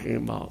Paul's talking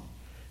about,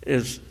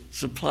 is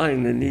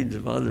supplying the needs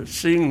of others,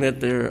 seeing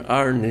that there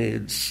are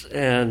needs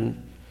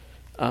and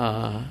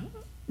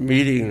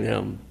meeting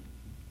them.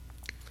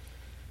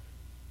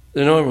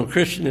 The normal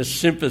Christian is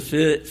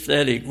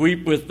sympathetic.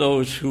 Weep with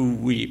those who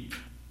weep.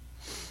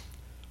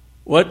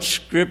 What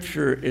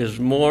scripture is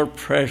more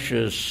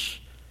precious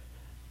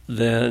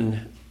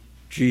than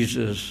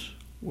Jesus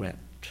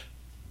wept?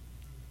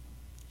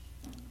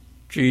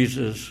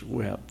 Jesus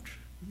wept.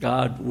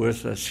 God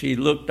with us. He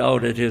looked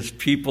out at his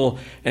people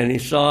and he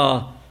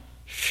saw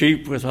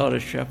sheep without a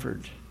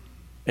shepherd,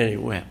 and he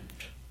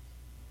wept.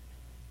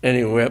 And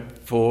he wept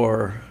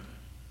for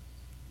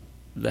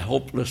the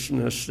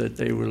hopelessness that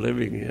they were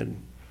living in,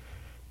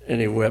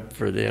 and he wept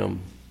for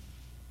them.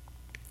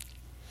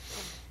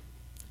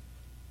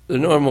 The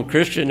normal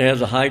Christian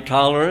has a high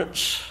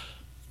tolerance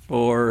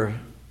for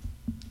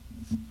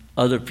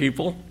other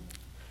people.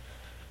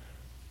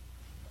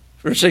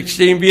 Verse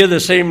 16, be of the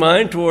same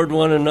mind toward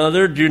one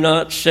another. Do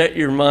not set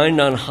your mind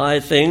on high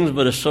things,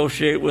 but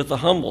associate with the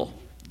humble.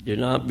 Do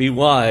not be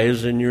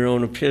wise in your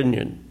own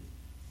opinion.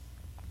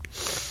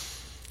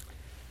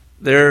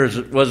 There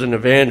was an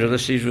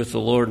evangelist. He's with the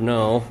Lord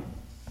now.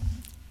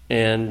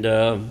 And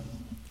it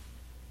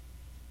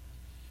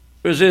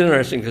was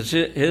interesting because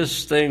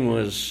his thing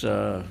was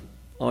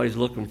always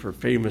looking for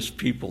famous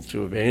people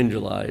to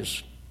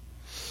evangelize.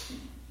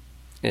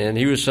 And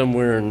he was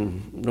somewhere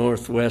in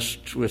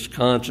northwest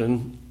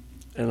Wisconsin,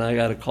 and I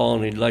got a call,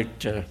 and he'd like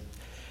to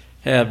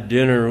have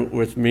dinner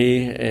with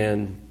me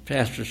and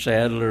Pastor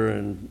Sadler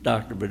and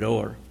Dr.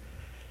 Bedore.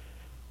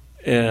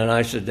 And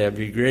I said, that'd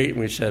be great, and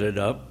we set it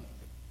up.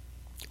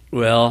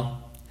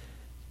 Well,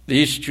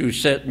 these two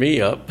set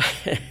me up.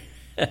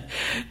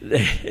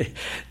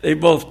 They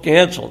both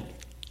canceled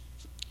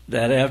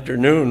that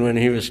afternoon when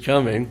he was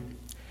coming.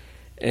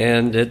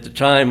 And at the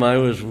time, I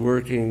was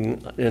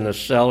working in a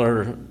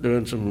cellar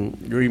doing some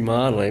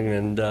remodeling,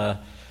 and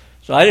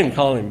so I didn't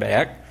call him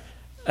back.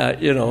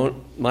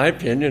 My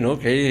opinion,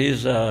 okay,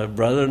 he's a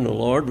brother in the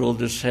Lord. We'll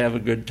just have a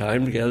good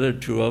time together,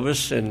 2 of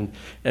us, and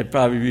it'd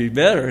probably be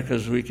better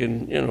because we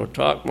can,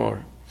 talk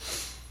more.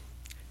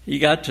 He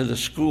got to the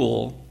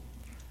school,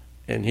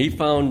 and he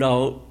found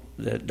out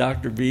that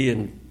Dr. B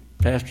and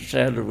Pastor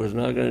Sadler was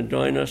not going to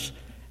join us,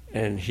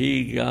 and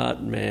he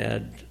got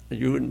mad.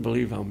 You wouldn't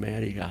believe how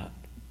mad he got.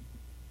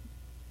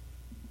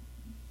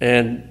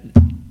 And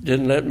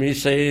didn't let me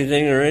say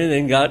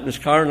anything, got in his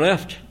car and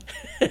left.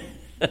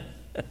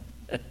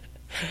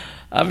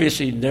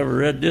 Obviously, he'd never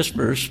read this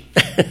verse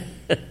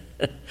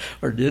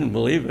or didn't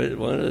believe it,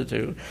 one of the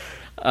two.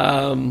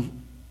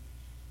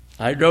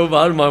 I drove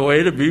out of my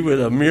way to be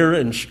with a mere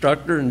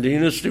instructor and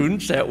dean of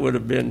students. That would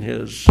have been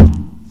his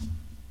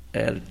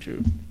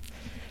attitude.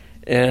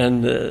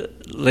 And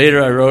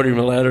later I wrote him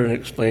a letter and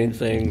explained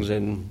things,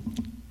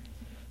 and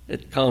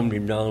it calmed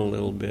him down a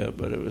little bit,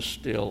 but it was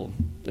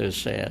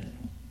sad.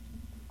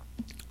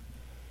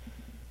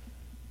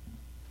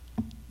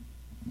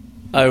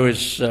 I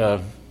was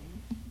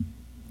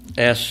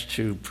asked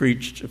to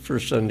preach the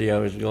first Sunday I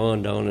was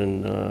gone down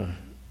in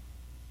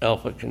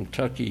Alpha,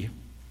 Kentucky.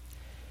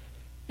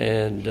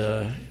 And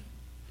a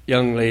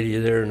young lady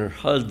there and her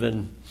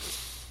husband,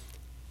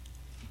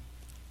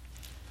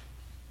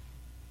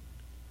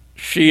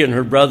 she and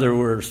her brother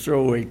were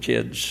throwaway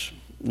kids,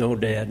 no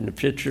dad in the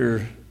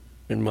picture,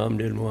 and Mom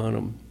didn't want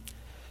them.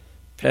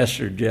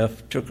 Pastor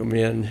Jeff took them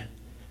in,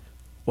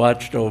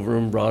 watched over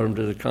them, brought them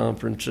to the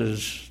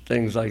conferences,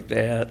 things like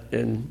that.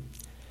 And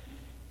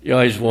you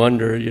always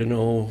wonder,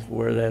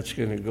 where that's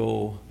going to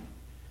go.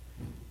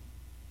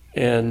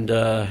 And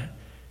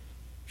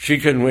she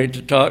couldn't wait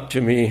to talk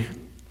to me,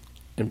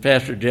 and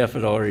Pastor Jeff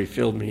had already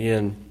filled me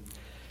in.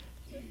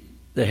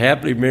 The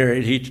happily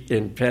married,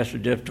 and Pastor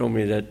Jeff told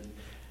me that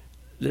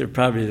they're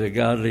probably the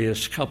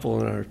godliest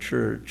couple in our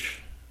church.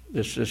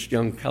 This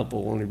young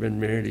couple, only been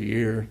married a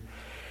year.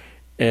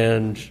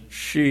 And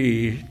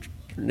she,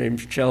 her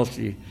name's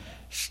Chelsea,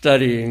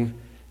 studying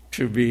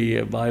to be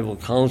a Bible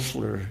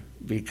counselor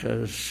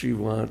because she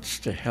wants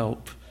to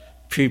help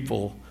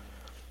people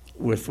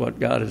with what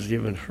God has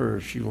given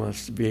her. She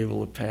wants to be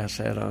able to pass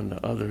that on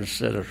to others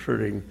instead of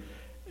hurting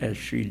as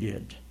she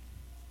did.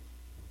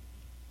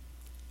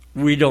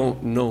 We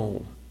don't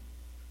know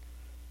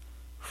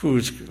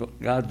who's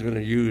God's going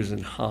to use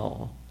and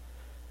how,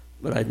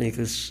 but I think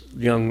this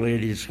young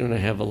lady is going to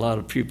have a lot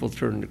of people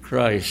turn to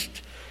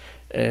Christ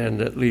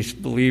and at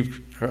least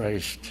believe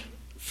Christ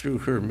through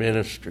her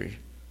ministry.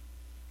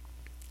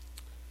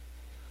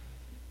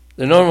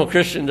 The normal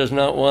Christian does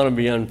not want to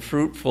be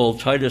unfruitful,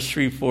 Titus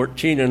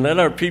 3:14, and let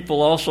our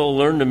people also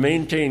learn to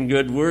maintain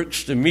good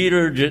works to meet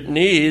urgent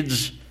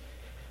needs,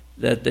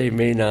 that they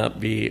may not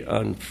be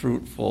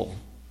unfruitful.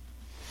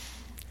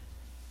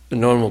 The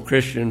normal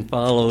Christian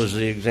follows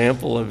the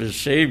example of his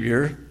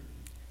Savior.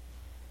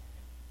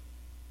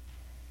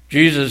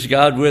 Jesus,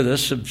 God with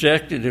us,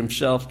 subjected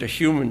himself to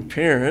human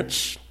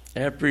parents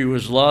after he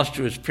was lost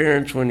to his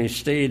parents when he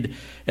stayed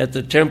at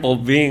the temple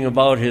being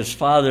about his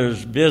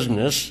Father's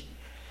business.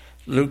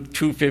 Luke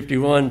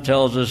 2:51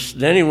 tells us,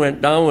 then he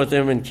went down with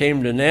them and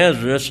came to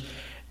Nazareth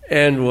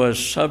and was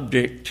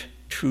subject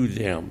to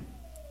them.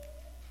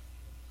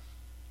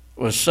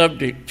 Was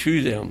subject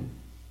to them.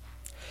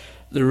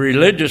 The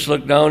religious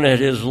looked down at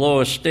his low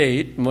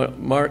estate.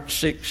 Mark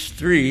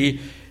 6:3,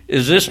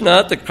 is this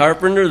not the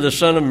carpenter, the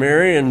son of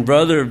Mary, and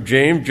brother of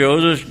James,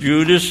 Joseph,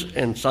 Judas,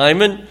 and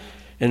Simon?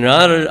 And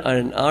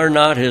are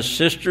not his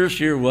sisters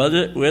here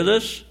with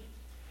us?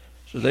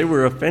 So they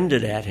were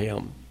offended at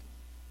him.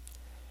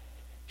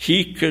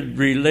 He could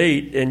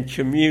relate and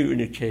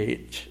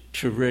communicate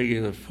to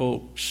regular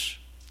folks.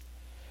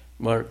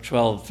 Mark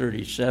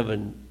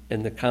 12:37,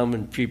 and the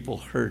common people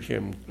heard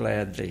him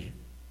gladly.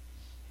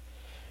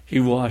 He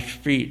washed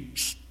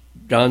feet.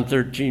 John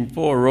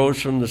 13:4,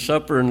 rose from the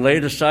supper and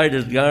laid aside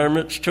his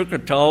garments, took a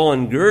towel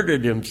and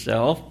girded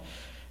himself.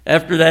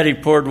 After that he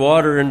poured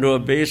water into a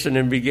basin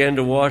and began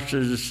to wash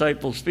his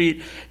disciples'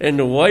 feet and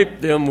to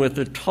wipe them with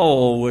the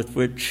towel with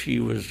which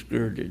he was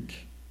girded.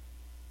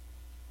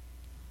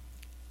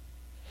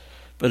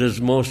 But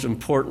his most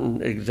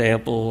important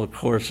example, of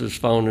course, is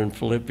found in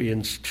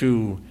Philippians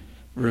 2,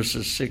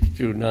 verses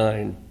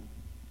 6-9.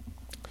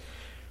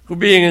 Who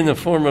being in the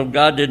form of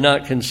God did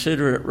not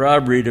consider it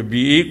robbery to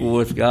be equal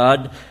with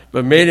God,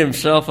 but made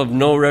himself of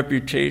no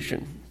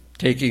reputation,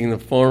 taking the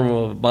form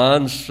of a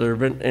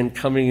bondservant and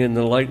coming in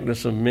the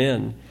likeness of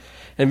men.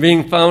 And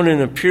being found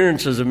in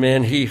appearance as a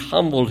man, he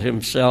humbled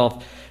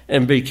himself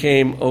and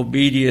became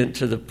obedient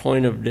to the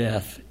point of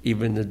death,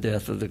 even the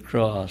death of the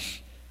cross.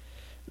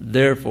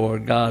 Therefore,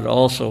 God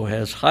also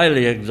has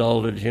highly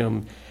exalted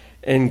him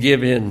and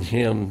given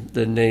him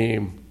the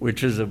name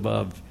which is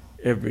above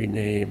every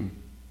name.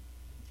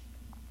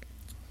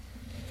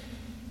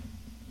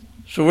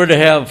 So we're to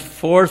have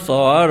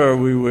forethought, or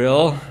we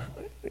will.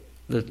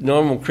 The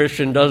normal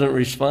Christian doesn't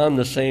respond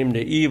the same to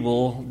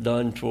evil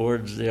done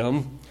towards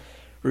them.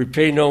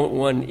 Repay no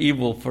one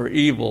evil for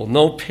evil.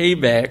 No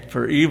payback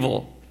for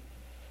evil.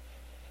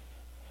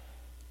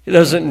 He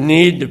doesn't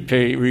need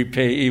to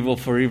repay evil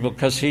for evil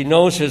because he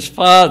knows his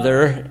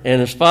Father,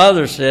 and his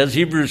Father says,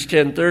 Hebrews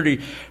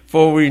 10:30,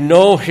 for we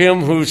know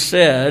him who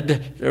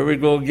said, there we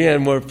go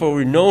again, for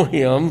we know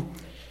him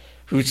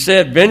who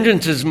said,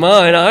 vengeance is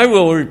mine, I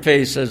will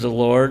repay, says the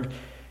Lord.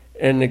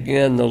 And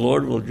again, the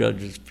Lord will judge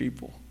his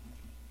people.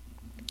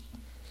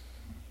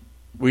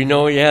 We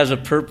know he has a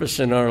purpose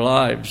in our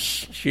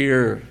lives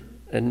here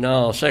and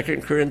now.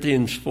 2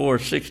 Corinthians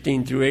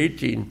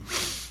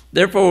 4:16-18.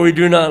 Therefore we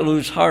do not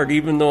lose heart,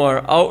 even though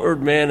our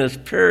outward man is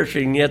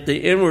perishing, yet the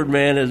inward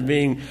man is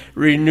being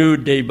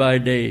renewed day by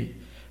day.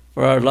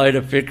 For our light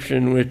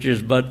affliction, which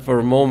is but for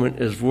a moment,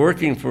 is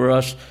working for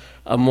us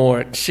a more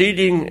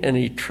exceeding and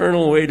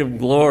eternal weight of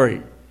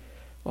glory.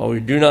 While we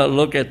do not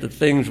look at the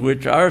things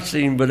which are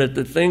seen, but at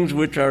the things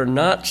which are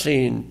not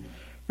seen.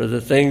 For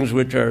the things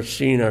which are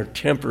seen are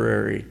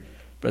temporary,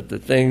 but the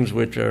things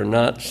which are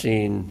not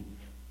seen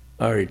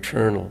are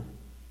eternal.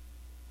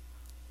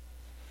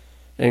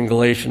 In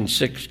Galatians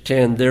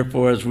 6:10,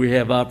 therefore, as we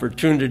have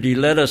opportunity,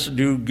 let us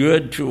do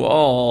good to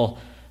all,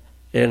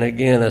 and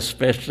again,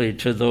 especially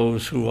to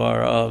those who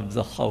are of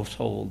the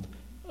household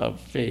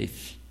of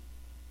faith.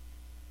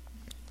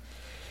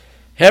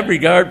 Have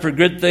regard for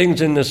good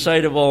things in the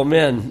sight of all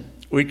men.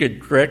 We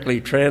could correctly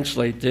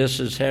translate this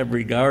as have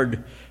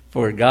regard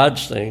for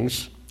God's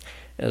things,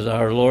 as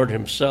our Lord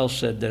himself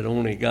said that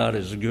only God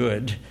is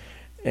good,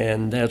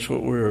 and that's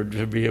what we're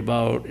to be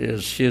about,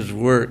 is his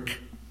work.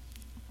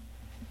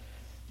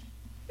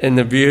 And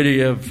the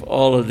beauty of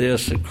all of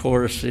this, of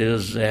course,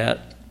 is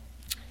that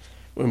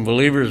when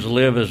believers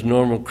live as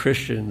normal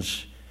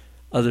Christians,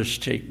 others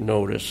take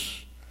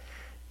notice.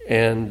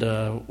 And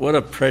what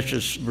a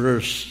precious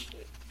verse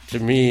to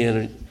me,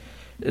 and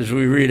as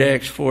we read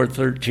Acts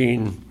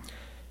 4:13.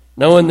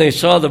 Now when they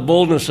saw the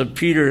boldness of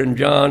Peter and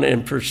John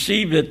and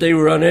perceived that they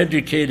were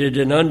uneducated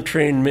and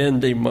untrained men,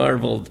 they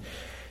marveled,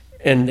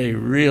 and they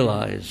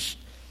realized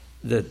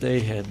that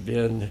they had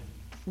been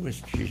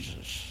with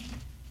Jesus.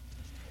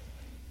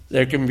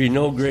 There can be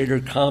no greater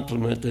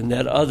compliment than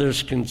that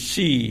others can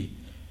see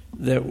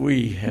that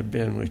we have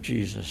been with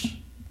Jesus.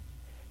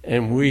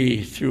 And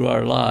we, through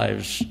our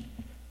lives,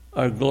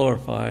 are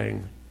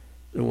glorifying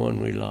the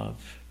one we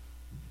love.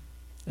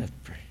 Let's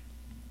pray.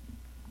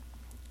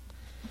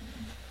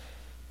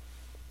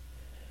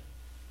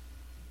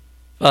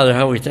 Father,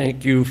 how we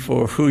thank you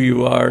for who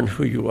you are and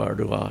who you are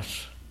to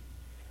us.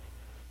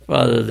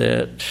 Father,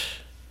 that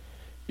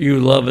you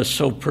love us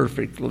so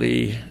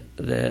perfectly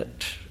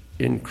that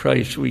in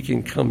Christ we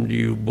can come to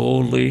you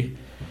boldly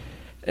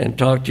and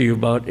talk to you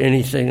about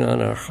anything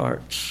on our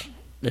hearts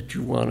that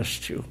you want us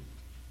to.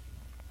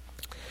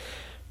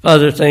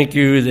 Father, thank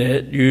you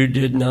that you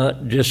did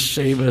not just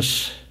save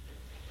us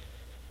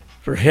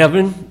for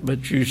heaven,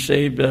 but you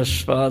saved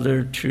us,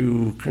 Father,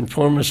 to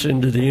conform us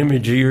into the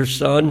image of your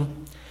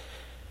Son,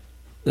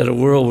 that a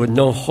world with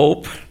no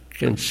hope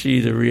can see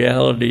the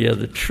reality of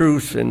the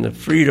truth and the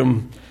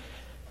freedom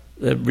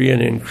that being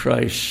in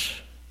Christ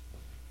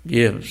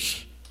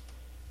gives.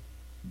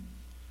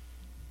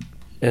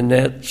 And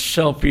that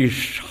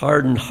selfish,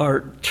 hardened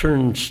heart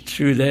turns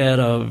to that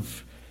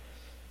of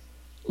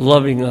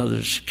loving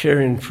others,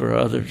 caring for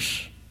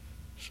others,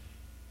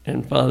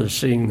 and, Father,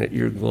 seeing that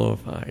you're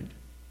glorified.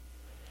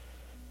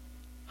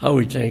 How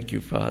we thank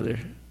you, Father.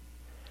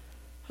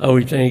 How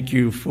we thank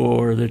you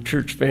for the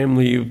church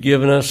family you've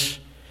given us.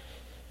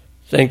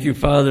 Thank you,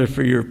 Father,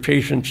 for your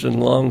patience and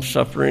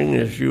long-suffering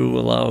as you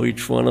allow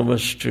each one of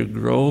us to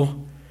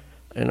grow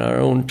in our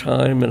own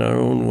time, in our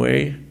own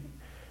way,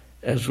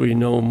 as we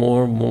know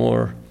more and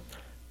more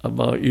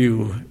about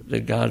you, the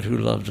God who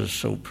loves us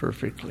so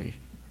perfectly.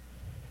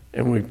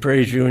 And we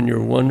praise you in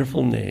your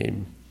wonderful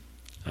name.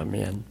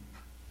 Amen.